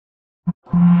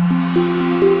The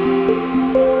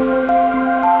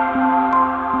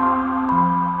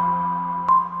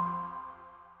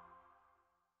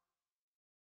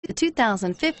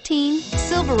 2015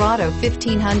 Silverado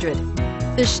 1500.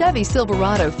 The Chevy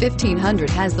Silverado 1500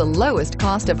 has the lowest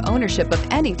cost of ownership of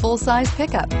any full-size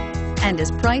pickup and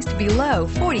is priced below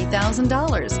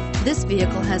 $40,000. This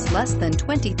vehicle has less than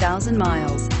 20,000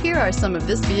 miles. Here are some of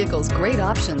this vehicle's great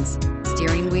options: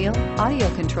 steering wheel audio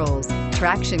controls,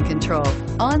 traction control,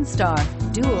 OnStar,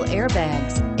 dual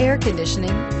airbags, air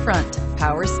conditioning, front,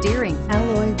 power steering,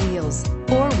 alloy wheels,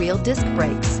 four-wheel disc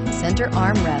brakes, center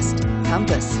armrest,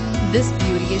 compass. This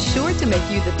beauty is sure to make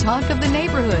you the talk of the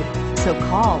neighborhood. So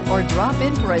call or drop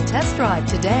in for a test drive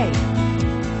today.